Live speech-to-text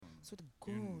so that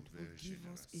God will give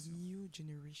us a new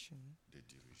generation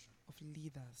of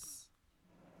leaders.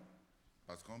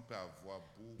 Parce qu'on peut avoir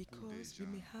beaucoup de Because we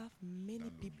gens may have many dans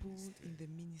le people ministère, in the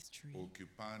ministry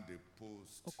occupant des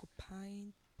postes,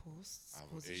 occupying posts, se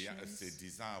positions,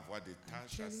 disant avoir des and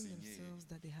tâches à telling signer, themselves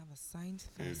that they have assigned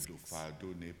et le tasks,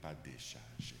 fardeau n'est pas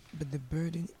déchargé. but the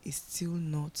burden is still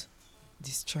not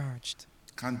discharged.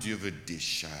 Quand Dieu veut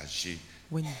décharger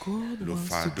When God le wants to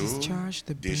fardeau, discharge the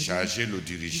burden, décharger le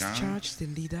dirigeant, discharge the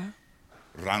leader,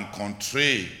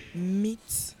 rencontrer,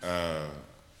 meet,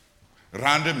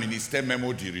 rendre ministère même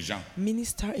aux dirigeants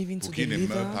minister even pour to the qu'il ne meure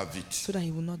leader pas vite. so that he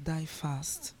will not die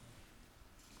fast.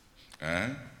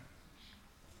 Hein?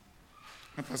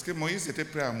 Parce que Moïse était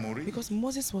prêt à mourir. Because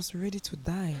Moses was ready to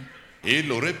die, Et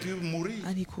il aurait pu mourir.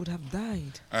 and he could have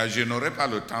died. Je n'aurai pas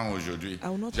le temps aujourd'hui. I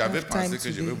will not J'avais have pensé time que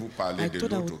je today. vais vous parler I de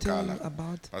thought I l'autre would cas tell là. you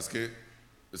about Parce que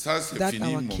ça, c'est that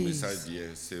fini our mon case. message d'hier.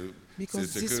 Because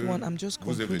C'est ce this que one, I'm just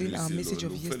vous êtes concluding venus our ici, message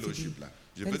of le yesterday. fellowship là.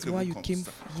 Je That veux is que why vous you came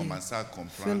commencez à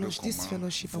comprendre this comment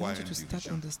fellowship. I voir want you un to start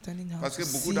dirigeant. understanding how Parce que to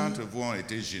beaucoup see d'entre vous ont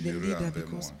été the généreux leader, envers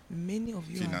moi, because many of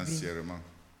you have been financièrement.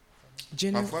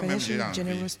 generous, Parfois même, j'ai financially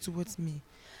envie generous towards me.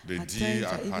 de At dire times,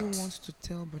 à I even Pat want to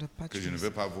tell Brother que je ne Patrick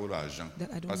veux pas votre argent. that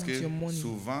I don't Parce want que your money,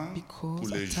 souvent, pour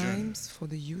because les at jeunes, times for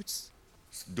the youths,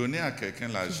 donner à quelqu'un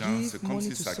to l'argent, give c'est comme money si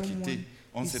to s'acquitter. someone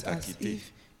On is s'est as acquitté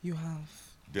if you have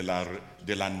de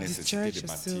la nécessité discharged de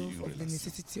bâtir yourself une of the relation.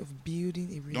 necessity of building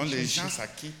a Donc les gens relationship.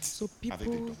 s'acquittent So avec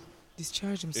des people dons.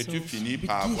 discharge Et tu themselves finis with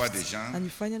par avoir des gifts, gens and you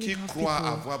finally qui have croient people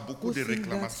avoir beaucoup who de think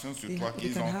réclamations that sur they toi, they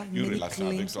qu'ils can ont have une many relation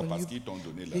avec claims toi on parce you. qu'ils t'ont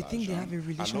donné They think they l'argent, have a alors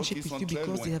relationship qu'ils with sont you très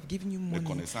because loin, they have given you ne money.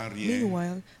 connaissant rien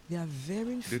Meanwhile, they are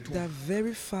de toi.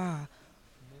 very far,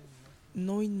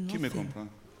 knowing Qui me nothing. comprend?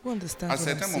 Who understands À what I'm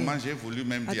certains saying? moments, j'ai voulu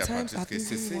même At dire à times, Patrice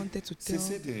que I've even wanted to tell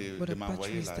cessez de Brother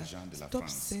m'envoyer Patrice that l'argent de la stop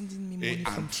France sending me et money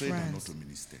from entrez dans France notre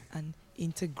ministère. and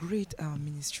integrate our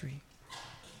ministry.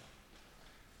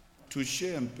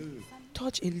 Touchez un peu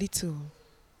Touch a little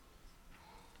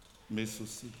mes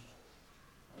soucis.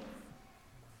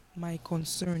 my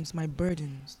concerns, my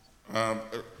burdens.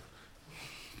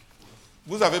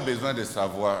 Vous avez besoin de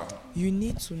savoir You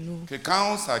need to know que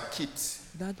quand on s'acquitte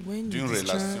that when d'une you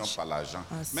relation discharge par l'argent,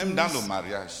 ourselves même dans le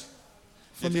mariage,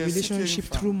 je from dis, a si tu es une relationship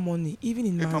femme, through money, even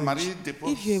in et ton marriage, mari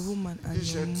dépose, if you're a woman and il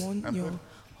your, jette un your peu.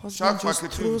 husband Chaque fois just que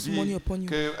tu throws money dis upon you,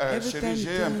 que every chérie, time you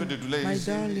j'ai un tell peu him, de douleur my ici,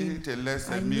 darling, il te laisse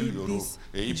I 1000 need euros this,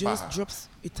 et he il just part. drops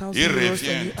 $1,000 Il on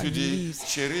revient, you tu and he dis, leaves.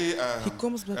 chérie, He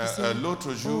comes back and says, l'autre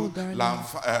oh jour, darling,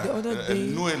 l'enfant, the other day,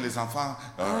 nous et les enfants,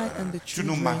 I and the tu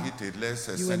nous children, maries, te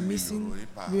laisses you were 5 000 missing, euros, il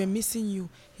part. we were missing you.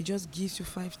 He just gives you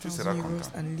 5,000 seras euros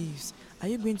content. and leaves. Are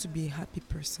you going to be a happy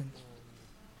person?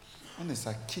 On ne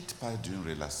s'acquitte pas d'une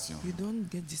relation. You don't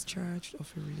get discharged of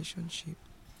a relationship.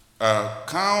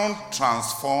 Quand on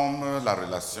transforme la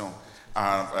relation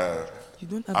You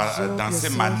don't absorb dans ces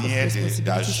yourself of manières responsibilities in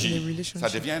a d'agir, ça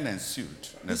relationship. devient une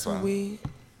insulte, n'est-ce This pas? way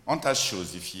On t'a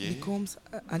chosifié, becomes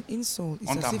an insult. It's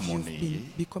On as t'a if you've monnayé.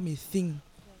 become a thing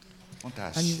on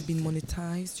t'a and you've acheté. been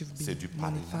monetized, you've C'est been du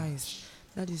monetized. parrainage.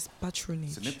 That is Ce n'est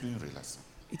patronage. plus une relation.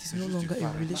 It is c'est no juste du longer a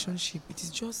parrainage. relationship. It is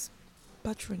just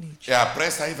patronage. Et après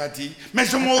ça, il va dire, mais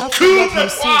je after m'occupe that, de you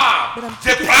say, toi, "But I'm je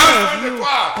taking prends care of soin de you.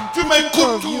 toi, I'm tu taking care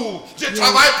m'écoutes of tout, you. je Yeah.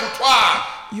 travaille pour toi.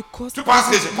 You cost Tu penses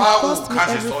que je you pars cost où me quand je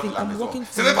sors de everything. la I'm maison? working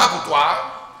Ce for n'est you. pas pour toi.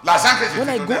 L'argent que je When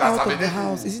te I donne go là, out ça of veut the dire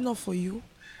house, où? is it not for you?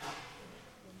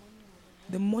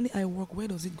 The money I work, where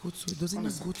does it go to? Does it On ne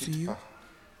not go to s'acquitte you? pas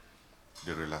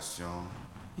de relations.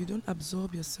 You don't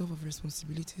absorb yourself of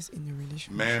responsibilities in a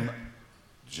relationship. Même,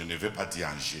 je ne vais pas dire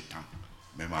en jetant,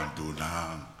 même en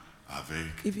donnant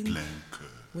avec Even plein cœur.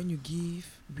 when you give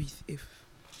with if,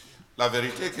 La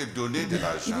vérité est que donner de even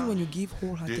l'argent when you give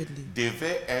wholeheartedly,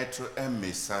 devait être un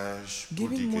message pour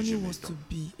giving dire que je money me was to donne.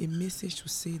 be a message to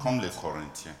say Comme that les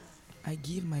Corinthiens. I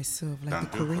give myself, Dans like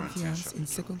the 2 Corinthiens, Corinthians in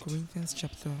chapitre 2 Corinthians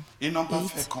chapter Ils n'ont pas 8.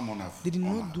 fait comme They did on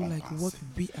not do like what pensé.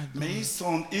 we are Mais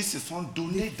doing. ils se sont They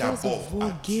donnés first d'abord of all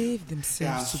à Dieu. gave Et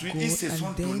themselves to ensuite, God, ils se sont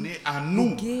and then donnés à they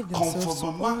nous, gave themselves to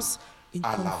conformément us in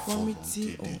à la conformity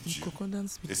volonté or de in Dieu.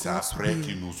 concordance Et with c'est God's après will.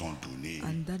 qu'ils nous ont donné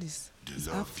And that is de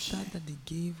leur after vie. that they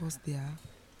gave us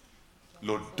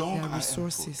Le don their a un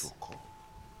resources. protocole.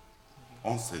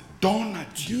 On se donne à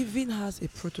Dieu. Giving has a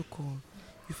protocol.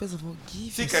 You first of all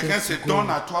give Si quelqu'un yourself se to donne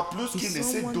God. à toi plus If qu'il ne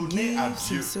s'est someone donné à gives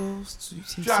Dieu, himself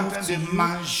tu es en train to de you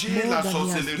manger more la than he has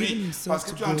given sorcellerie himself parce que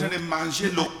to tu es en train God, de manger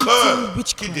you le are cœur eating qui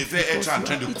witchcraft devait because être en you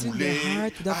train are de eating the couler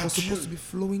heart that à was supposed to Dieu. be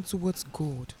flowing towards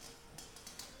God.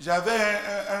 J'avais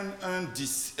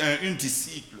une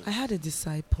disciple. I had a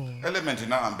disciple. Elle est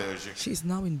maintenant en Belgique. She is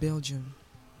now in Belgium.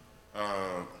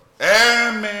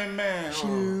 Elle m'aimait. She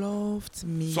loved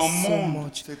me Son so monde,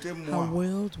 much. c'était Her moi.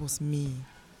 world was me.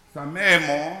 Sa mère est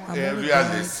morte et elle lui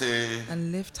a laissé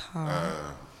and left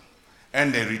her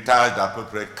un héritage d'à peu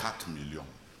près 4 millions.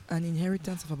 an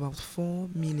inheritance of about 4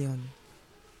 million.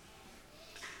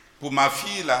 Pour ma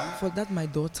fille là, For that, my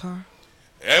daughter,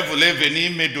 elle voulait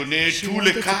venir me donner she tous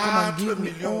wanted les to come and 4 give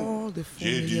me millions. all the 4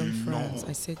 J'ai dit million non. francs.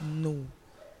 I said no.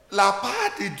 La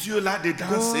part de Dieu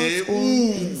là-dedans, c'est God's own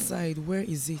où? inside, where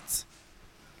is it?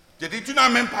 J'ai dit, tu n'as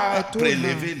même pas I told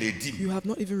prélevé her, les dîmes. you have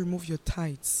not even removed your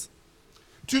tithes.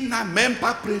 Tu n'as même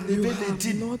pas You prélevé les have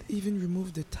dîmes. not even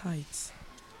removed the tithes.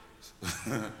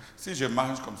 Si je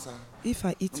mange comme ça, If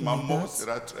I eat ma like mort that,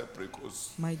 sera très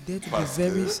précoce. my death will be Parce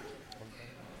very... que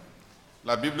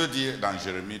la Bible dit dans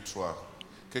Jérémie 3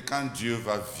 que quand Dieu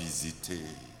va visiter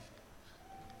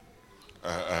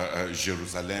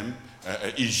Jérusalem,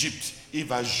 Égypte, il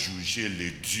va juger les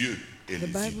dieux et The les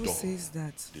Bible idoles says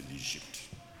that de l'Égypte.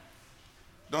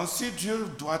 Donc si Dieu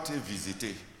doit te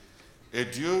visiter et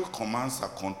Dieu commence à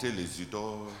compter les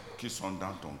idoles qui sont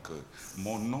dans ton cœur,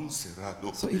 mon nom sera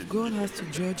là. so if God has to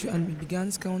judge you and he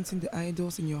begins counting the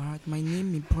idols in your heart, my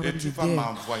name will Et probably tu be vas there.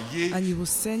 m'envoyer And you will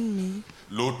send me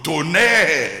le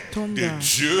tonnerre Thunder, de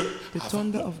Dieu. the avant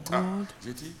thunder mon of temps. God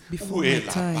J'ai dit, before où est my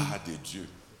la time. part de Dieu?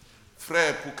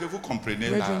 Frère, pour que vous compreniez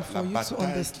Brethren, la for you to bataille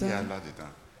qu'il y a understand,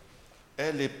 là-dedans,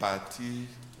 elle est partie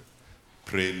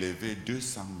prélever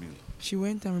 200 000 she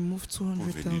went and removed pour venir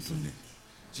 200,000. donner.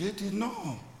 J'ai dit non,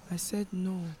 I said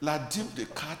no. la dîme de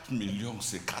 4 millions,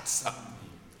 c'est 400 000. The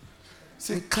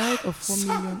C'est tithe of 4 400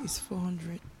 000. million is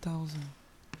 400,000.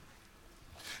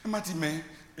 Elle m'a dit, mais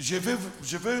je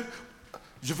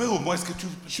veux au moins que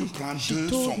tu prends she deux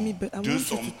told sommes. me, but I want Deux you to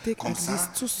sommes. take Comme at ça,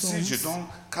 least 2 si je sums, donne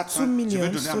 400, 2 je millions, vais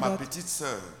donner à so ma that petite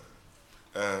sœur.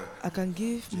 I can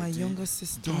give J'ai my dit, younger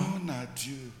sister donne à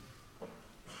Dieu.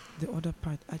 the other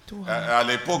part. I told her, À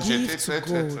l'époque, give j'étais to très,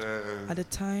 très, God. très... At the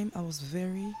time, I was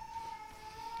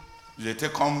J'étais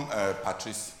comme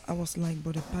Patrice. like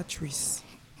Brother Patrice.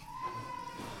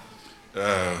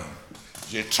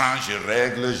 Je change, je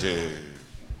règle,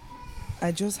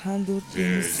 I just handled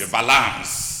je things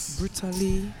balance.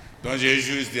 brutally. Donc j'ai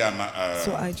juste dit à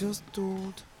So I just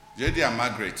told j'ai dit à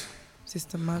Margaret,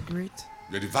 Sister Margaret,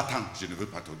 j'ai dit va-t'en, je ne veux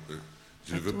pas,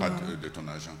 je ne veux pas toi, de ton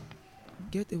argent.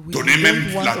 get away. Donnez I même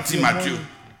don't want la of dîme your à Dieu. money.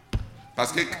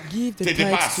 Parce que Give the te tithes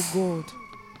dépasses. to God.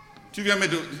 Tu viens me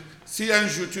donner. Si un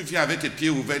jour tu viens avec tes pieds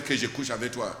ouverts que je couche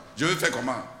avec toi, je vais faire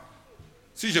comment?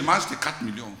 Si je mange tes 4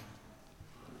 millions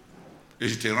et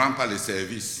je ne te rends pas les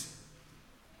services,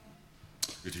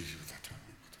 je dis, va-t'en.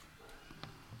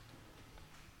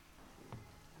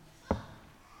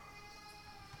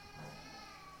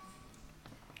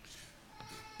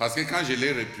 Parce que quand je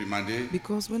l'ai réprimandé,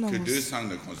 Because when I que was 200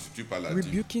 ne constitue pas la dîme,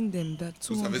 rebuking them that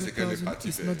vous savez ce qu'elle est 200,000 partie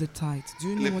is faire? not the tithe. Do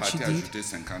you Elle know est what she partie did? ajouter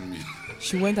 50 000.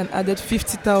 She went and added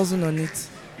 50,000 on it.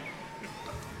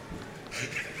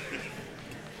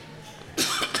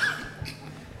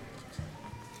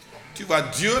 Tu vois,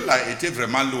 Dieu là était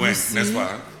vraiment loin, You see, n'est-ce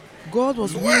pas? God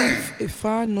was Loin. really a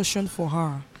far notion for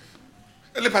her.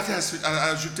 Elle est partie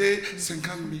ajouter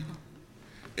 50 000.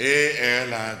 Et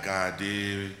elle a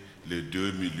gardé les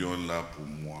 2 millions là pour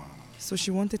moi. So she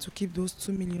wanted to keep those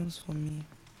 2 millions for me.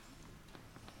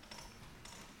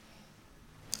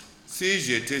 Si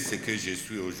j'étais ce que je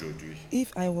suis aujourd'hui,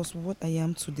 If I was what I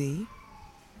am today,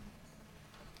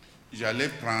 j'allais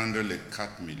prendre les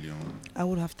 4 millions, I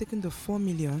would have taken the 4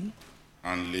 million,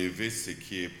 enlever ce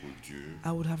qui est pour Dieu, I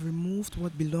would have removed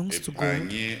what belongs to God,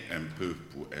 épargner un peu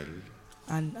pour elle.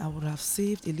 and I would have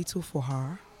saved a little for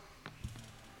her.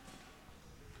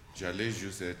 J'allais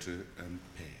juste être un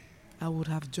père. I would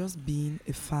have just been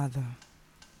a father.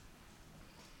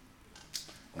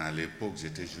 Mais à l'époque,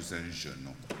 j'étais juste un jeune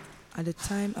homme. At the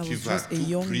time, I Qui was va just a tout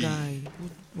young prix guy who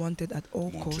wanted at all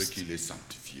Montrer costs qu'il est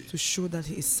sanctifié. to show that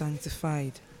he is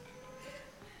sanctified.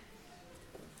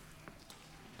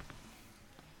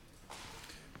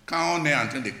 Quand on est en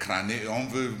train de crâner, on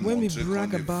veut When we montrer qu'on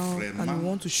brag est about and we vraiment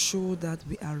want to show that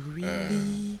we are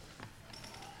really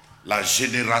la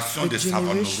génération the des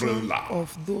savoureux generation là,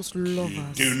 of those qui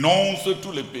lovers, dénonce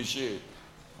tous les péchés.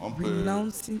 On peut...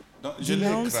 renouncing, Donc, je l'ai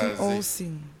denouncing all écrasé.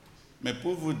 sin. Mais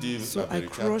pour vous dire So la I vérité,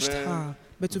 crushed après her.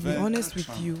 But to be 24 honest with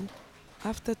ans, you,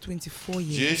 after 24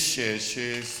 j'ai years,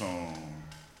 cherché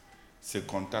ses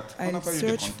contacts. On I n'a pas eu de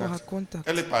searched for her contacts. contact.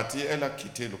 Elle est partie, elle a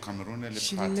quitté le Cameroun, elle est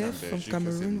She partie en left from Belgique, elle s'est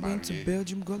Cameroon, went to mariée.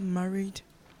 Belgium, got married.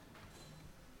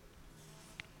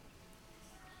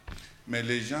 Mais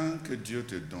les gens que Dieu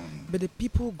te donne But the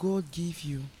people God give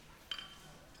you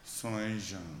sont un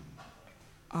genre.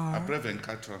 are Après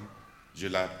 24 ans, je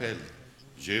l'appelle.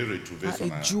 J'ai retrouvé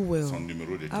a jewel. son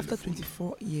numéro de After téléphone.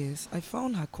 24 years, I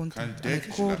found her contact Dès and I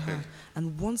que je called her. l'appelle,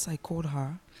 And once I called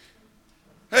her,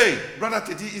 Hey, Brother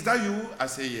Teddy, is that you? I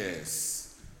say,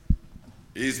 yes.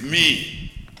 It's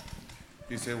me.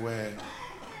 He said, well,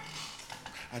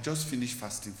 I just finished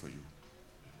fasting for you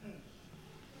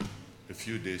a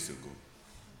few days ago.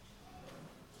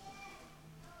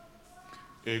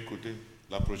 Et écoutez,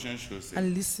 la prochaine chose, c'est,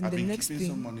 And listen, I've the been next keeping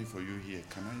some thing, money for you here.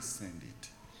 Can I send it?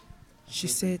 she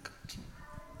said,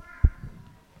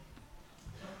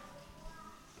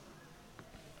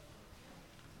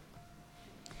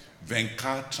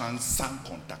 24 ans sans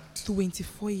contact.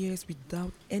 24 years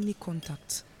without any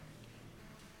contact.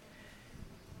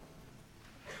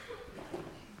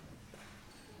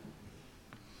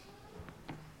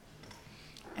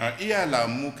 Il y a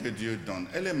l'amour que Dieu donne.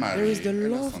 Elle est mariée. There is the elle a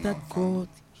love son that enfant. God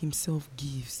Himself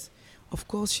gives. Of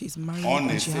course, she is married On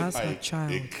ne and she sait has pas her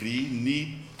child. écrire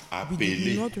ni We did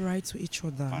appeler not write to each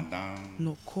other, pendant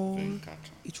nor call 24 ans.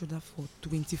 each other for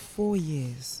 24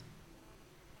 years.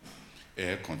 Et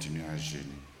elle continue à jeûner.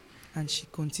 And she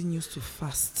continues to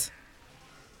fast.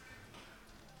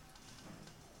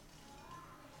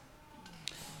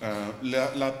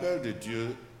 La peur de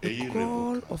Dieu est The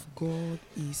call irrévocable. of God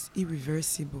is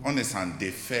irreversible. On ne s'en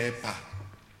défait pas.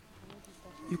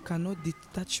 You cannot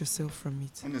detach yourself from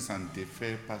it. On ne s'en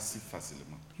défait pas si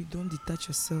facilement. You don't detach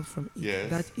yourself from it Yes.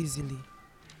 that easily.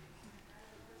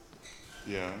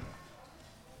 Yeah.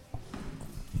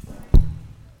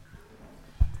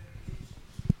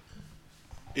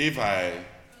 If I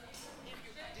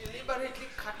Deliberately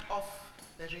cut off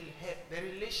the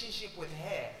relationship with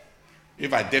her.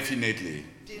 definitely,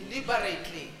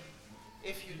 Deliberately.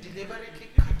 If you deliberately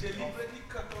cut off the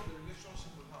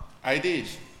relationship with her. I did.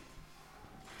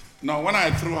 Now, when I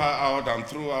threw her out and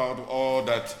threw out all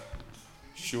that,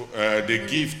 the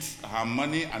gift, her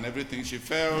money and everything, she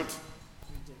felt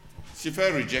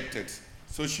rejected.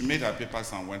 So she made her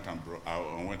papers and went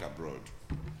abroad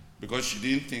because she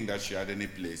didn't think that she had any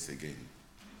place again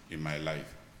in my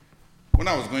life. When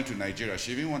I was going to Nigeria,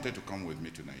 she even wanted to come with me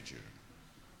to Nigeria.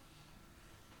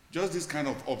 Just this kind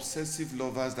of obsessive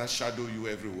lovers that shadow you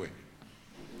everywhere.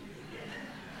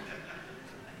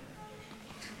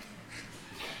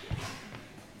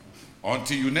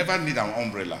 Until you never need an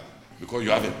umbrella because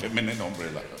you have a permanent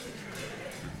umbrella.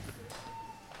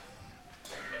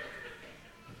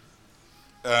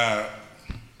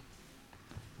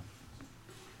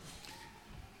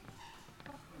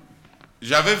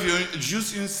 J'avais vu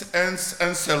juste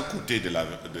un seul côté de la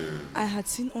I had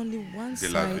seen only one de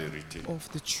la side vérité. of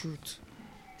the truth.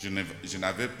 Je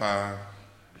n'avais pas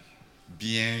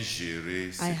bien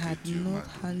géré ce I que had Dieu m'a not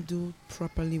donné. handled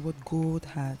properly what God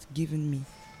had given me.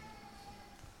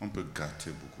 On peut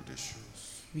gâter beaucoup de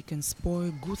choses. We can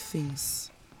spoil good things.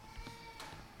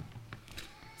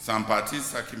 C'est en partie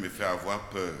ça qui me fait avoir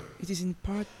peur It is in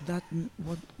part that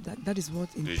that is what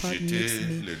in de part makes jeter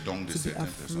me les dons de to be certaines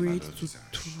personnes à afraid leur to visage.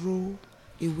 throw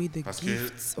away the Parce que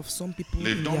gifts of some people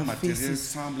les in dons their matériels faces,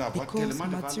 semblent avoir because tellement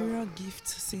de valeur. material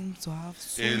gifts seem to have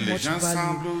so Et les much gens value,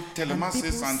 semblent tellement and se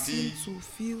people sentir seem to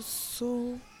feel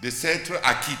so de s'être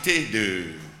acquittés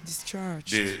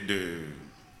discharged.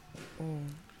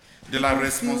 De la People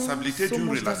responsabilité feel so d'une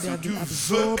much that they relation. have Tu been veux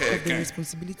absorbed of the quelqu'un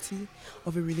responsibility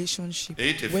of a relationship.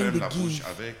 et il te When ferme they la bouche give,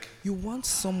 avec you want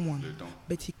someone, le don.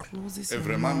 but he closes Et your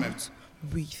vraiment mouth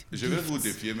with Je vais vous gifts.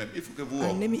 défier même. Il faut que vous,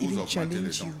 And let me vous even augmentez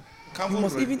les challenge dons. you. Quand You vous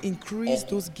must re- even increase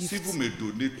those Si gifts. vous me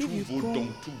donnez tous If you vos come dons,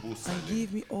 tous vos and salaires,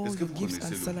 give me all est-ce que your vous gifts connaissez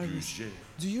and le salaries, budget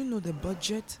do you know the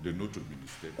budget de notre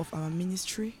ministère? of our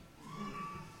ministry?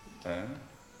 Hein?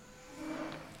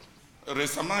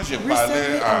 Récemment, j'ai Recently, parlé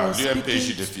I à was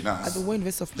l'UMPJ de speaking at the Finances. World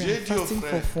University of Prayer J'ai and dit aux Fasting for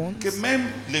frères Funds. que même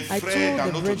les I frères dans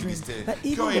told the notre brethren ministère that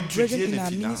qui ont even the brethren étudié in les our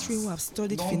finances ministry who have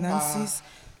studied n'ont finances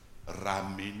pas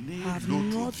ramené have notre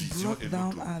not vision brought et down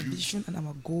notre our but vision and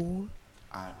our goal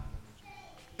à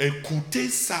écouter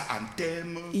ça en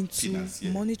termes into financiers.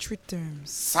 monetary terms.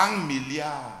 100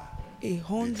 milliards.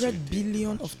 100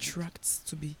 billion of tracts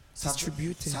to be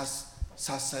distributed.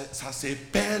 Ça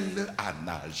s'appelle en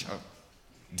argent.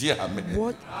 Dis Amen.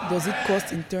 What does it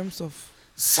cost in terms of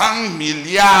 100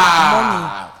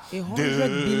 milliards money? 100 de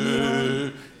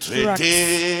billion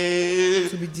traités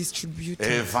to be distributed.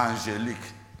 évangéliques.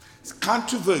 Quand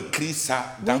tu veux écrire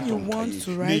ça dans When you ton want cahier,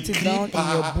 to write it n'écris down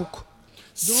in your pas book,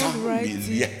 100 don't write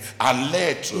milliards it en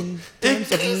lettres. in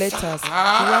terms of Écris letters.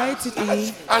 ça Write it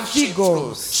in en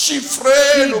figures.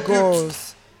 Chiffrer le but. Figures.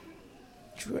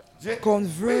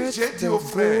 Convert J'ai dit the aux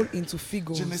frères, goal into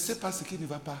figures. je ne sais pas ce qui ne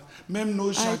va pas. Même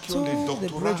nos gens I qui ont des told the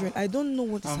doctorats brethren, I don't know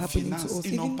what is en happening finance, to us.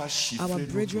 ils n'ont Even pas chiffré our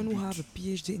notre brethren who but. have a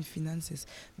PhD in finances,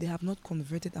 they have not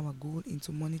converted our goal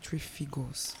into monetary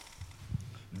figures.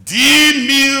 10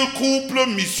 000 couples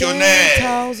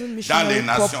missionnaires 10,000 dans les missionary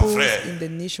nations, couples frères. in the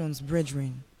nations,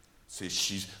 brethren.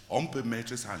 On peut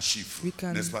mettre ça en chiffres, We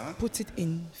can n'est-ce pas? put it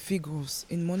in figures,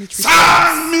 in monetary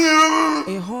 100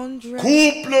 terms. 000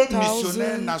 couples 100,000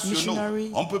 missionnaires nationaux.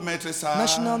 missionary, On peut mettre ça.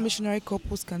 national missionary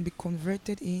couples can be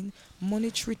converted in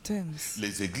monetary terms.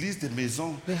 Les églises de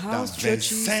maison The dans house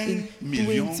churches 25 in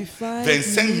millions, 25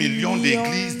 25 millions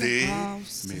d'églises million de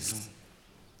houses. maisons.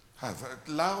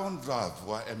 Là, on doit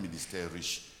avoir un ministère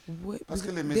riche. Parce que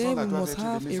les There maisons là we doivent must être des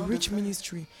have a maisons de rich frères.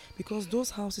 ministry because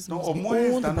those houses Donc, must au be moins,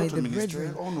 owned dans by notre the ministère,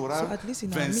 brethren. on So aura at least in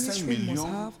our 25 ministry we must millions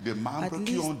have de at membres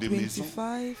qui ont least des maisons.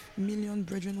 25 million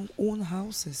brethren who own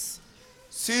houses.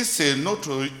 Si c'est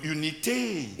notre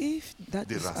unité If that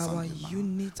de is our rassemblement,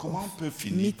 unit comment on of peut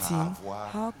finir par meeting,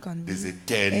 avoir how can des we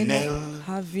éternels end up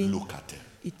having locataires?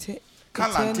 Quand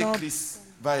eternal l'antéchrist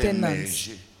va tenants?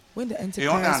 émerger, When the et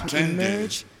on est en Antichrist will train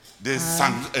emerge,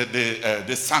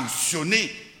 de sanctionner,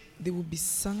 they will be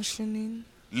sanctioning.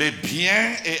 les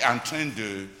biens est en train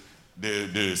de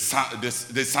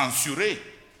censurer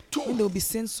tout. When they will be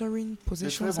censoring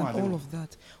possessions vont and aller all où? of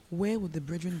that, where would the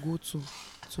brethren go to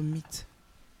meet?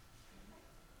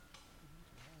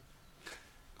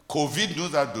 Covid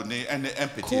nous a donné un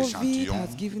petit COVID échantillon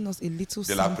has given us a little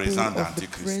de la sample présence of the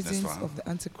d'Antichrist, n'est-ce presence pas? of the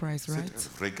Antichrist, right?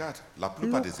 Regarde, la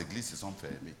plupart Look. des églises se sont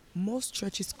fermées. Most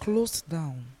churches closed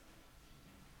down.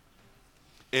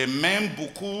 Et même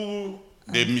beaucoup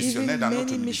de And missionnaires even dans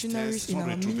notre many ministère missionaries se in sont our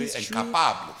retrouvés ministry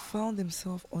incapables. found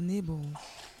themselves unable.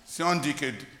 Si on dit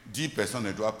que 10 personnes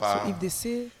ne doivent pas So if they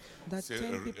say that se 10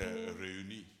 people,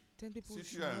 réunir, 10 people si should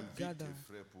tu not invites gather, tes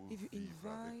frères pour if you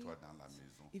vivre avec toi invite, dans la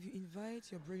maison, if you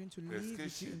invite your brethren to est-ce live que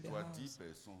with you chez in the toi 10 house,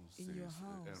 personnes c'est in your un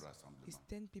house, is rassemblement?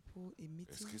 10 people a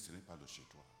Est-ce que meeting? ce n'est pas le chez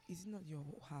toi? Is it not your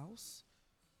house?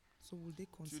 So will they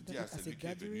Tu consider dis it à as a celui qui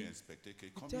est venu gathering? inspecter que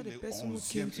You comme tell il the est person who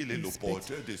 11e, came to il est le inspect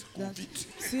porteur de that Covid.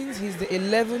 since he's the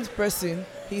 11th person,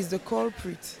 he is the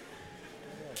culprit.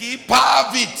 Qui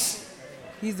part vite.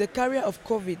 He's the carrier of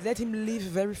COVID. Let him leave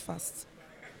very fast.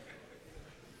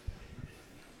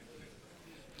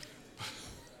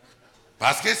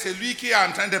 Parce que c'est lui qui est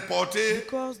en train de porter,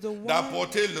 Because the one,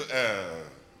 d'apporter le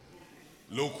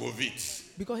Covid.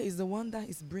 because he's the one that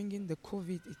is bringing the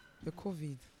COVID.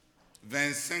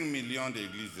 25 millions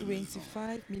d'églises de maison.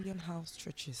 25 million house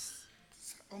churches.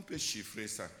 On peut chiffrer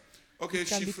ça. Ok, It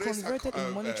can be chiffrez ça. converted in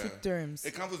monetary terms.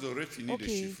 Et quand vous aurez fini de Okay.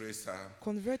 chiffrer ça,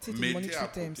 Convert it in mettez monetary à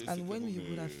terms, côté ce and que when vous you me-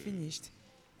 would have finished,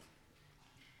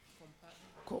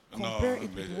 non, compare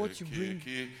it mais with what you bring.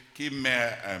 qui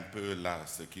met un peu là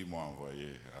ce qu'ils m'ont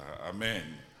envoyé. Amen.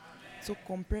 So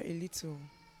compare a little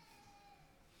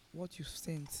what you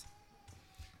sent.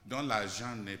 Donc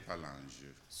l'argent n'est pas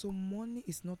l'enjeu. So money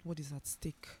is not what is at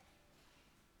stake.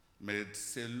 Mais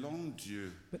selon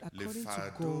Dieu, But les according to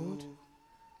fardeaux, God,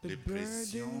 the les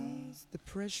pressions, burdens, the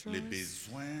pressures, les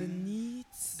besoins the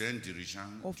needs d'un dirigeant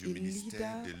of du a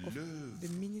ministère leader de of the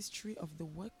l'œuvre. ministry of the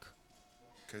work.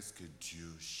 Qu'est-ce que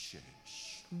Dieu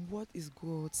cherche? What is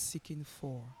God seeking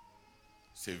for?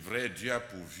 C'est vrai, Dieu a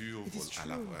pourvu It is à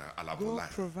true. la God volaille.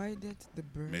 provided the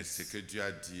Mais ce que birds Dieu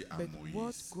a dit à But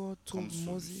what Moïse God comme told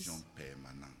Moses solution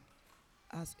permanente,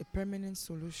 as a permanent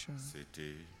solution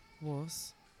c'était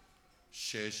was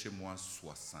cherche-moi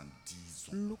 70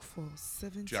 ans. look for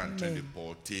Tu es en 70 train de men.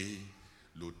 porter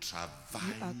le You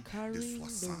travail are de carrying the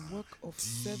 70 work of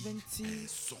 70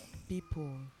 personnes.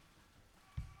 people.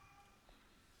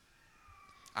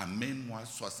 Amène-moi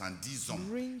 70 hommes.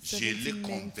 Bring Je 70 les men to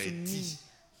me, convertis.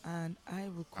 and I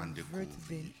will en convert them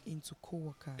découvrir. into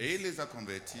co-workers. Et il les a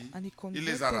convertis. And he Il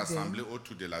les a converted rassemblés them.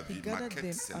 autour de la He ville, gathered maquette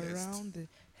them céleste. around the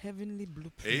heavenly Et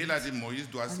blueprint. il a dit, Moïse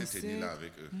doit And se he tenir là said,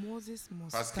 avec eux. Moses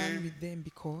must Parce stand que with them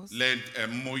because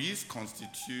Moïse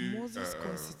constitue Moses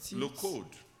constitutes le code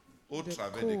au the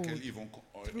travers code duquel ils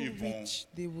through vont which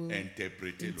they will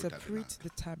interpréter le interpret tabernacle.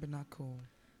 the tabernacle.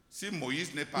 Si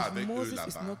Moïse n'est pas If avec Moses eux is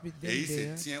là-bas not with them et il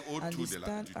there, se tient and autour they du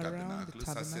stand around the tabernacle,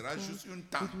 ça sera tabernacle, juste une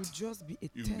it will tente, just be a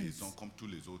une tent, maison comme tous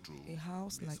les autres a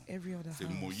house like maisons. every other C'est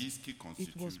house. Moïse qui It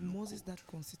constitue was le Moses code. that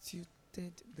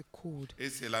constituted the code. Et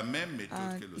c'est la même méthode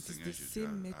And que le it is Seigneur the Jésus same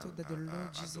a method that the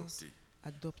Lord Jesus adopté.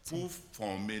 adopted Pour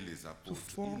former les to apôtres,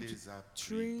 form, il to les a pris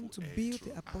train, pour to build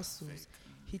être the apostles. avec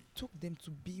He took them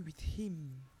to be with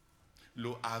him.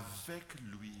 Le avec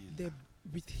lui, The,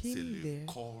 with c'est him le there,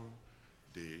 corps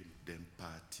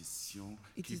d'impartition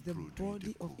it qui is the produit body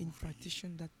des of courriers. impartition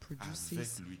that Avec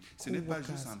produces lui. Ce n'est pas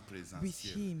juste co-workers. en With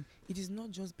présentiel. him, it is not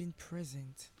just being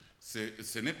present.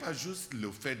 Ce n'est pas juste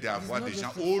le fait d'avoir not des just gens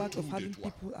the fact autour of de having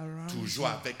toi, people around toujours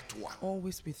you, avec toi.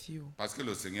 always with you. Parce que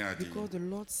le Seigneur a dit, Because the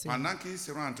Lord said, pendant qu'ils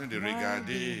seront en train de while they will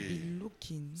regarder be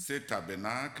looking ce at the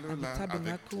tabernacle-là avec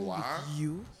tabernacle toi, with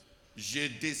you, je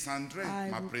descendrai I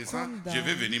ma will présence, come je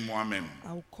vais down, venir moi-même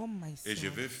I will come et je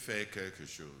myself, vais faire quelque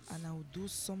chose. and I will do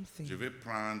something. Je vais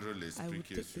prendre I l'esprit will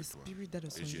qui est take the sur toi spirit that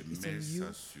is et je on mets you,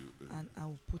 ça sur eux. and I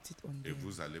will put it on Et them.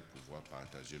 vous allez pouvoir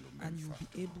partager le And même you'll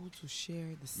fardeau. be able to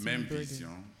share the same Même burden,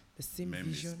 vision, the same même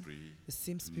vision, esprit, the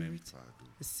same même spirit,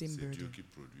 fardeau. the same C'est Dieu burden. qui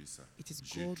produit ça. It is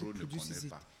Jétro God who ne produces connaît it.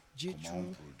 pas comment on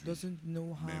Jethro produit doesn't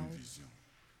know même how vision,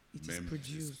 it is même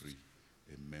produced. esprit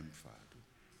et même fardeau.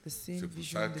 The C'est same pour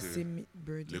vision, ça the que same le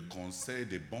burden. conseil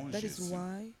des bons That is gestions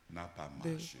why n'a pas the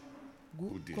marché pour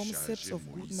good concepts décharger of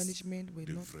good Moïse management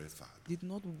de vrais fardeaux. did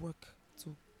not work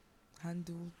to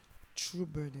handle true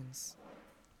burdens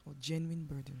or genuine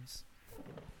burdens.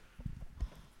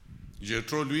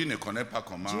 Jétro, lui, ne connaît pas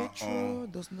comment Jethro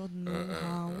does not know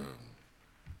how.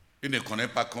 il ne connaît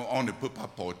pas qu'on ne peut pas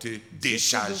porter,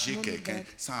 décharger quelqu'un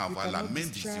sans avoir la même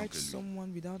vision que lui.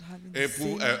 Someone without having Et the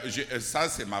pour, same ça,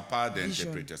 c'est ma part vision.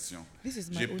 d'interprétation. This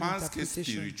is my Je own pense que interpretation.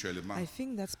 spirituellement, I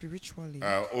think that spiritually,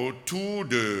 autour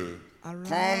de, around-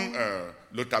 comme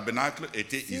le tabernacle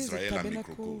était since the Israël en tabernacle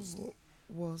microcosme,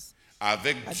 was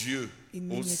avec Dieu in au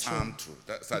miniature, centre,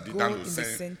 c'est-à-dire God dans in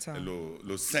the center.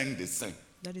 le sein des saints.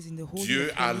 that is in the Holy Dieu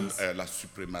of a Holies, la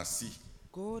suprématie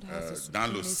God has the dans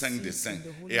le supremacy sein des saints. in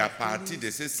the Holy Et à of partir Holies,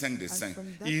 de ces saints des and saints, from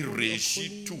that il Holy of régit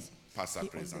Holies, tout par sa he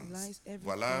présence. underlies everything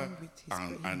Voilà with his en,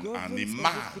 presence. He en governs image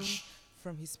everything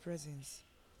from his presence.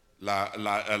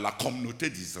 la communauté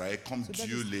d'Israël comme So that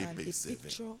Dieu is les a percevait.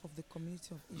 picture of the community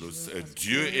of Israel as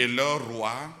Dieu God. est leur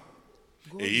roi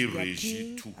God et is il their régit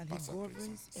king, tout and par he sa governs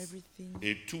présence. everything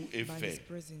Et tout est by his fait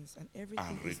presence, and en everything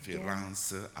is done.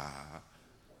 référence à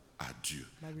Dieu.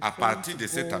 By À referring partir to de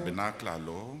ce God. tabernacle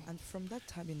alors, And from that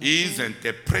tabernacle, ils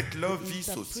interprètent leur they vie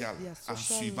interpret sociale their en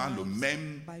social suivant le lives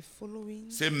même, by following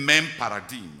ce même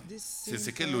paradigme. this C'est ce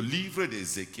same que le paradigm. livre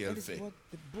d'Ézéchiel That is fait. what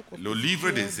the book of Le livre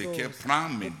Ezekiel d'Ézéchiel does. prend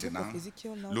The book maintenant of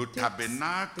Ezekiel now le takes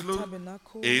tabernacle the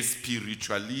tabernacle et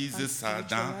spiritualise and ça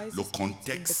dans spiritualizes le it in the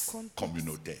contexte context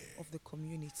communautaire. of the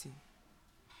community.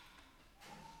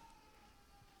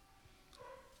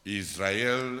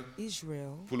 Israël,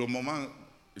 Israel, pour le moment,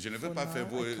 je ne vais For pas now, faire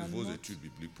vos I cannot- études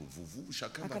bibliques pour vous. Vous,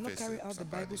 chacun I va cannot faire carry sa out the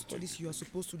part Bible d'études studies you are bibliques.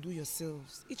 supposed to do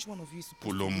yourselves. Each one of you is supposed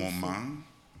Pour le to do so. moment,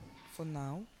 For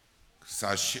now,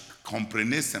 sachez,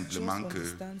 comprenez simplement Just que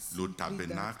understand le simply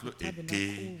tabernacle that the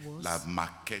était tabernacle was la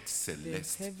maquette the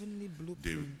céleste heavenly de,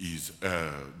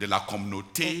 blueprint de la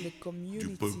communauté of the community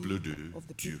du peuple de of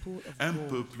the Dieu. people of Un God.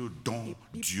 peuple dont A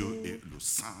people Dieu est le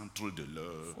centre de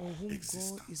leur for whom God is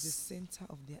the existence. center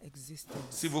of their existence.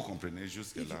 Si vous comprenez If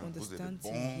jusque-là, you vous êtes de understand to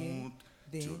bons here,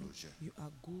 then théologiens. you are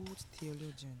good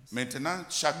theologians. Maintenant,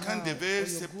 chacun Now, devait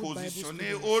for your se good Bible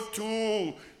positionner students,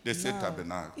 autour de ce Now,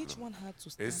 tabernacle. each one had to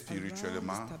Et stand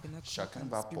spirituellement, around this tabernacle, chacun and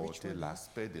va porter spiritually,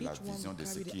 l'aspect de la each one vision de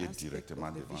ce carry the qui est aspect directement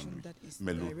of the devant vision lui. that is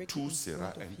Mais le directly tout in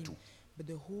sera front of un him. tout. But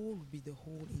the whole will be the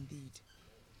whole indeed.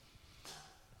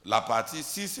 La partie,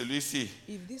 si celui-ci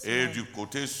If this est one du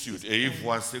côté sud is et il on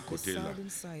voit ce the côté-là, southern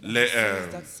side, les, and he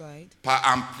sees that side,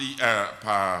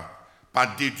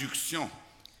 par déduction,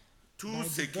 tout by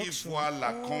ce qui deduction, voit la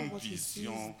all what he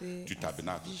vision sees there du as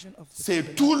tabernacle, vision of the c'est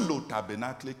tabernacle, tout le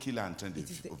tabernacle qu'il est en train de it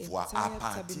is the voir à entire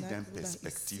partir d'une tabernacle that he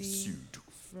perspective sees sud.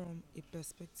 from a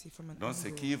perspective, from an Donc ce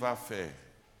angle, qu'il va faire,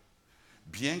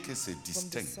 bien que c'est from the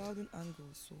distinct, southern angle.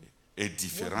 So est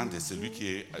différent what de he celui will qui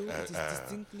est do, though it is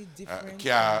distinctly different qui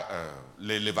a what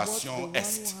l'élévation the one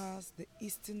est. who has the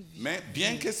eastern view Mais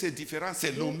bien que c'est différent,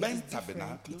 c'est le Though it même is different,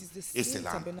 tabernacle it is the et same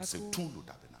tabernacle c'est tout le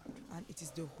tabernacle and it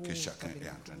is the whole que chacun est en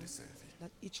tabernacle train de servir. that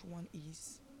each one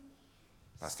is.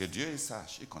 Parce que Dieu est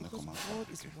sage, il connaît Because comment God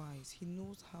is fabriquer. wise, He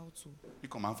knows how to.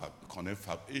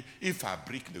 Il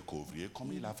fabrique le couvrier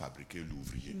comme il a fabriqué He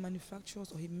l'ouvrier.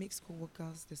 manufactures or He makes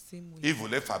co-workers the same way. Il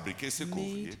voulait fabriquer ce Made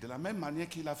couvrier de la même manière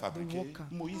qu'il a the fabriqué worker.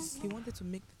 Moïse. He wanted to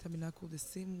make the tabernacle the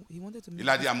same. He wanted to make Il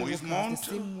a dit à his Moïse, co-workers monte the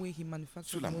same way He sur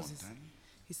manufactured la Moses. montagne.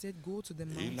 He said, "Go to the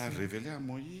Et il a mountain," révélé à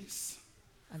Moïse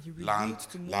and He la, revealed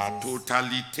to la Moses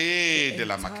totalité the de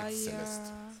la maquette céleste.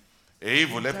 entire Et il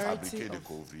voulait entirety fabriquer des of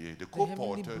couvriers, des the heavenly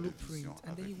co-porteurs de blueprint, vision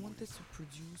and then He avec wanted Moïse. to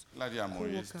produce Il a dit à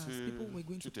Moïse, co-workers. People were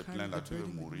going tu to te carry plains là, the tu veux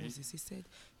burden with mourir. Moses. He said,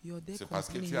 "You're there C'est parce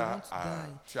que complaining, tu you as, want to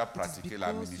die. tu as It is pratiqué because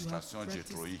l'administration you have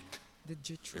practiced jétroïque. the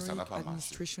Et ça n'a Jetroic pas marché.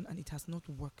 administration, and it has not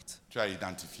worked. Tu as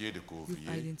identifié des You've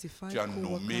couvriers, identified tu as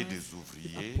nommé co-workers, des you've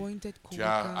ouvriers, appointed tu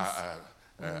as, co-workers,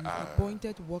 you've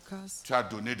appointed workers. tu as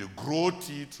donné de gros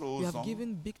titres aux You have hommes.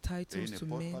 given big Et ils titles ne to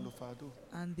portent pas men, le fardeau.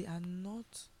 and they are not.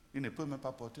 Ils ne peuvent même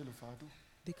pas porter le fardeau.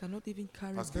 They cannot even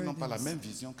carry Parce qu'ils n'ont pas la burdens même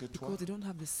vision que toi. because they don't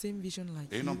have the same vision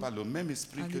like Et ils you, n'ont pas le même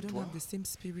esprit and que they don't toi. have the same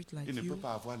spirit like Ils ne you. peuvent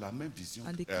pas avoir la même vision,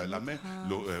 And they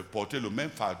cannot porter le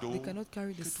même fardeau. They cannot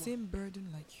carry the que toi. same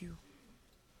burden like you.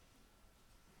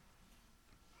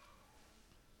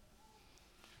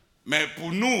 Mais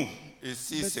pour nous,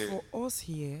 ici, But c'est... for us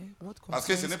here, what Parce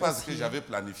que ce n'est pas concerns ce us que here, j'avais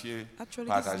planifié, actually,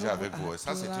 this is partager not avec what I vous. had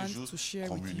Ça, c'était planned to juste share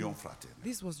with communion you. fraternelle.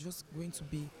 This was just going to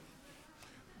be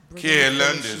Qui est brotherly l'un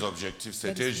fellowship. des objectifs. That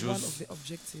C'était is one of juste the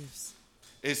objectives.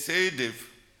 essayer de...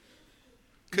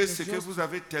 Que was ce que just- vous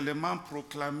avez tellement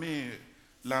proclamé,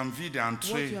 l'envie What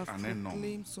d'entrer you have en un homme.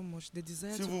 proclaimed so much, the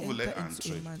desire Si to vous voulez enter into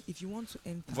entrer, a man. If you want to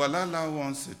enter, Voilà là où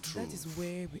on se trouve. that is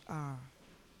where we are.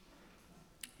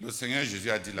 Le Seigneur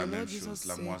Jésus a dit la The même Lord Jesus chose.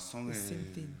 La said moisson the same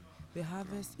est... thing. The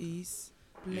harvest is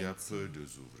Il y a plenty, peu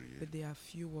d'ouvriers. but there are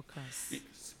few workers.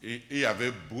 Et il y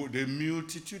avait des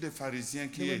multitudes de pharisiens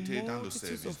qui There étaient were dans le multitudes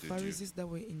service of de Dieu. Pharisees that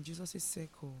were in Jesus'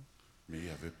 circle, Mais il y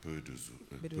avait peu but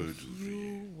there were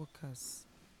d'ouvriers. few workers.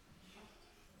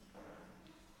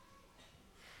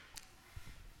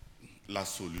 La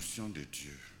solution de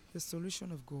Dieu, The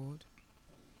solution of God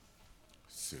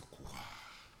c'est quoi?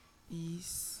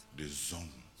 is Des hommes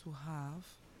to have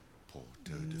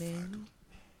porteurs de men, fardeau.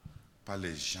 Pas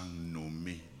les gens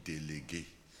nommés, délégués,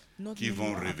 not qui men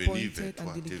vont who are revenir vers appointed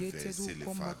toi, and te delegated verser who les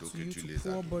come back fardeaux to que you tu to les as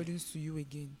pour donnés. burdens to you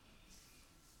again.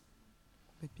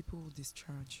 But people will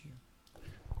discharge you.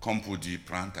 Comme pour dire,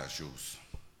 prends ta chose.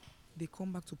 They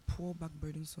come back to pour back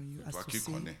burdens on you, as Toi to qui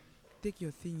say, connais take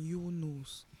your thing, you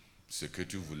knows ce que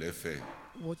tu voulais faire.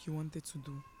 what you wanted to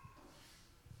do.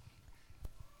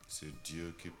 C'est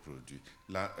Dieu qui produit.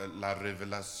 La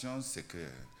révélation, c'est que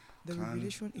The quand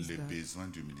revelation is les that besoins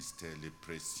du ministère, les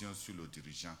pressions sur le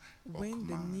dirigeant when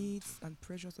the augmentent, needs and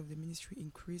pressures of the ministry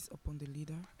increase upon the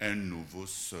leader, un nouveau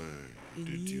seuil a de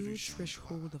new dirigeants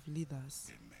threshold of leaders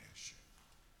émerge,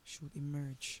 should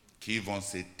emerge. qui vont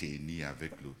se tenir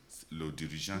avec le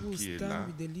dirigeant Who will qui est là, stand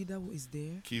with the leader who is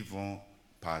there, qui vont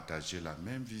partager la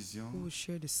même vision, who will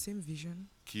share the same vision,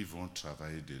 qui vont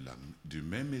travailler du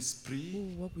même who esprit,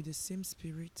 will work with the same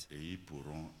spirit, et ils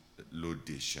pourront le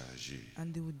décharger.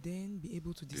 and they will then be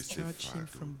able to De ces discharge him fardeaux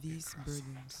from these écrasants.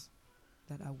 burdens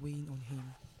that are weighing on him.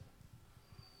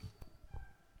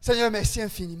 Seigneur, merci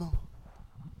infiniment.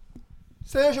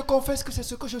 Seigneur, je confesse que c'est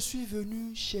ce que je suis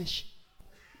venu chercher.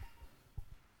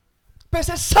 Père,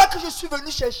 c'est ça que je suis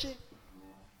venu chercher.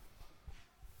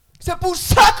 C'est pour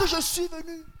ça que je suis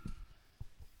venu.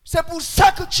 C'est pour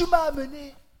ça que tu m'as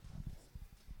amené.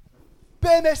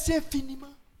 Père, merci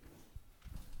infiniment.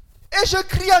 Et je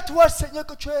crie à toi, Seigneur,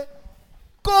 que tu aies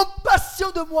compassion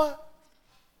de moi.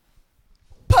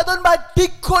 Pardonne ma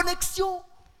déconnexion,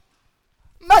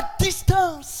 ma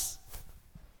distance,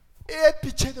 et aie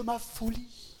pitié de ma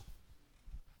folie.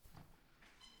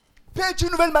 Père, d'une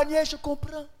nouvelle manière, je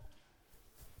comprends.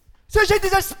 C'est j'ai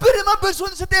désespérément besoin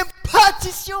de cette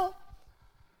impartition,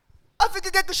 afin que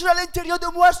quelque chose à l'intérieur de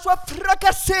moi soit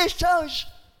fracassé et change.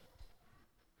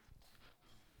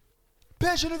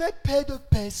 Père, je ne vais perdre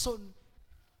personne.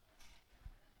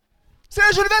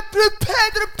 Seigneur, je ne vais plus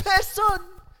perdre personne.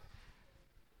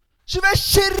 Je vais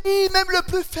chérir même le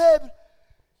plus faible.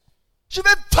 Je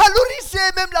vais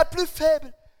valoriser même la plus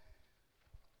faible.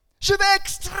 Je vais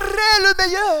extraire le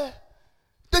meilleur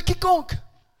de quiconque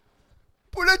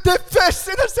pour le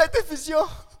déverser dans cette vision.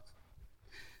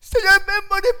 Seigneur, même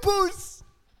mon épouse,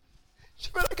 je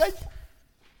vais la gagner.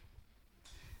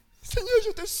 Seigneur,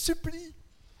 je te supplie.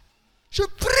 Je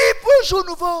prie pour un jour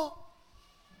nouveau.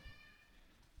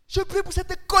 Je prie pour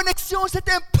cette connexion, cette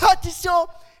impartition,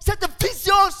 cette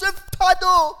vision, ce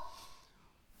fardeau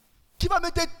qui va me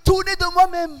détourner de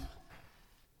moi-même,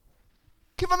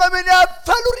 qui va m'amener à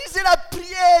valoriser la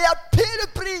prière et à payer le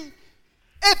prix,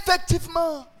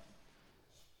 effectivement,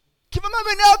 qui va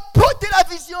m'amener à porter la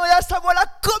vision et à savoir la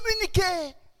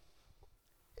communiquer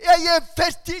et à y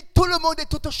investir tout le monde et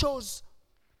toutes choses.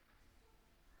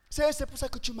 Seigneur, c'est pour ça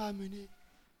que tu m'as amené.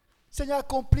 Seigneur,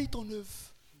 accomplis ton œuvre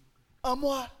en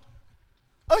moi,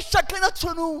 en chacun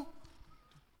d'entre nous,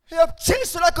 et obtiens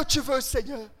cela que tu veux,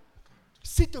 Seigneur.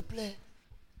 S'il te plaît,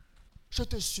 je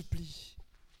te supplie,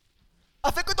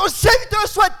 afin que ton serviteur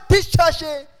soit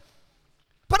déchargé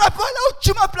par rapport à là où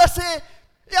tu m'as placé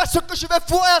et à ce que je vais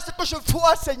voir et à ce que je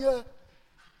vois, Seigneur.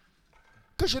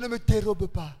 Que je ne me dérobe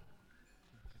pas,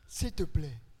 s'il te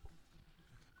plaît.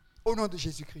 Au nom de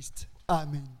Jésus-Christ.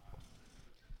 Amen.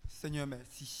 Seigneur,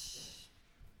 merci.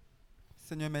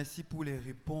 Seigneur, merci pour les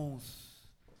réponses.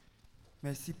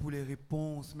 Merci pour les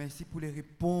réponses. Merci pour les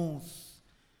réponses.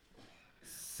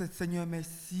 Seigneur,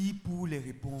 merci pour les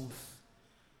réponses.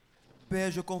 Père,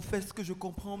 je confesse que je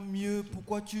comprends mieux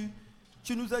pourquoi tu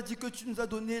Tu nous as dit que tu nous as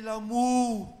donné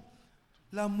l'amour.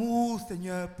 L'amour,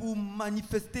 Seigneur, pour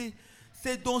manifester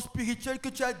ces dons spirituels que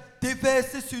tu as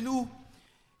déversés sur nous.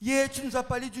 Hier, tu nous as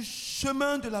parlé du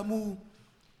chemin de l'amour.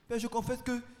 Père, je confesse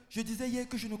que je disais hier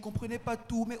que je ne comprenais pas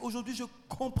tout, mais aujourd'hui je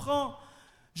comprends.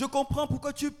 Je comprends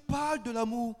pourquoi tu parles de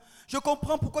l'amour. Je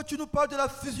comprends pourquoi tu nous parles de la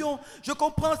fusion. Je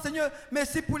comprends, Seigneur.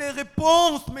 Merci pour les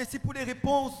réponses. Merci pour les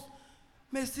réponses.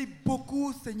 Merci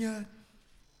beaucoup, Seigneur.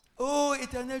 Oh,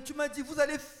 Éternel, tu m'as dit, vous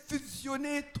allez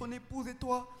fusionner ton épouse et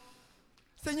toi.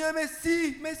 Seigneur,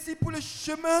 merci. Merci pour le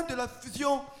chemin de la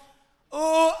fusion.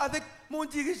 Oh, avec mon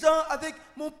dirigeant, avec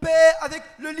mon père, avec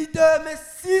le leader.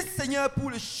 Merci, Seigneur, pour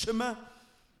le chemin.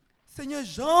 Seigneur,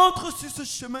 j'entre sur ce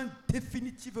chemin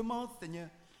définitivement, Seigneur.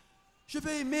 Je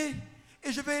vais aimer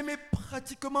et je vais aimer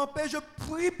pratiquement, Père. Je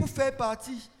prie pour faire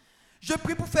partie. Je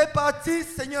prie pour faire partie,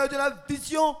 Seigneur, de la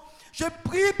vision. Je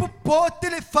prie pour porter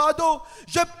les fardeaux.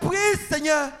 Je prie,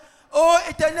 Seigneur, oh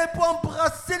Éternel, pour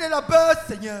embrasser les labeurs,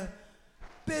 Seigneur.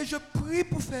 Père, je prie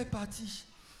pour faire partie.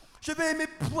 Je vais aimer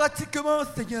pratiquement,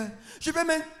 Seigneur. Je vais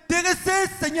m'intéresser,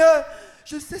 Seigneur.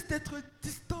 Je cesse d'être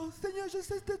distant, Seigneur. Je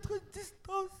cesse d'être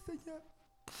distant, Seigneur.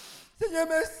 Seigneur,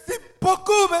 merci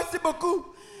beaucoup, merci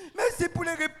beaucoup. Merci pour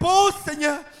les réponses,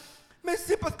 Seigneur.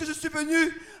 Merci parce que je suis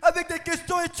venu avec des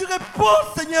questions et tu réponds,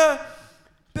 Seigneur.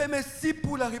 Père, merci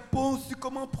pour la réponse sur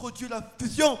comment produire la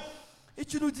fusion. Et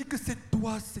tu nous dis que c'est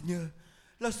toi, Seigneur.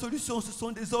 La solution, ce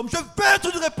sont des hommes. Je vais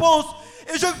être une réponse.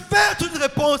 Et je vais être une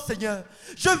réponse, Seigneur.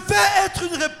 Je vais être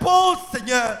une réponse,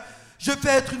 Seigneur. Je vais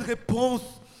être une réponse.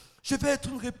 Je vais être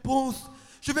une réponse.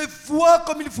 Je vais voir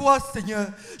comme il voit, Seigneur.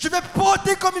 Je vais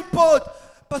porter comme il porte.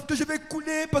 Parce que je vais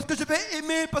couler, parce que je vais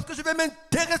aimer, parce que je vais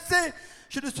m'intéresser.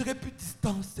 Je ne serai plus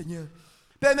distant, Seigneur.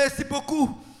 Père, merci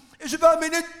beaucoup. Et je vais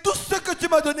amener tout ce que tu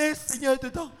m'as donné, Seigneur,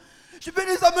 dedans. Je vais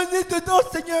les amener dedans,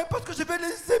 Seigneur, parce que je vais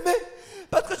les aimer.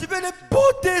 Parce que je vais les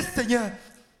porter, Seigneur.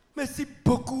 Merci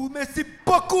beaucoup, merci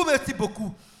beaucoup, merci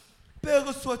beaucoup. Père,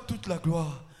 reçois toute la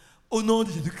gloire. Au nom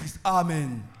de Jésus-Christ.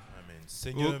 Amen. Amen.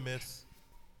 Seigneur, merci.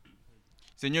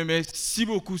 Seigneur, merci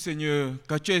beaucoup, Seigneur,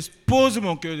 car tu exposes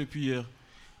mon cœur depuis hier.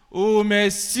 Oh,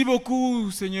 merci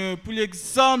beaucoup, Seigneur, pour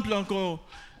l'exemple encore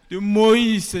de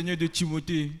Moïse, Seigneur, de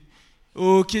Timothée.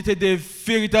 Oh, qui étaient des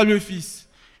véritables fils.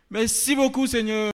 Merci beaucoup, Seigneur.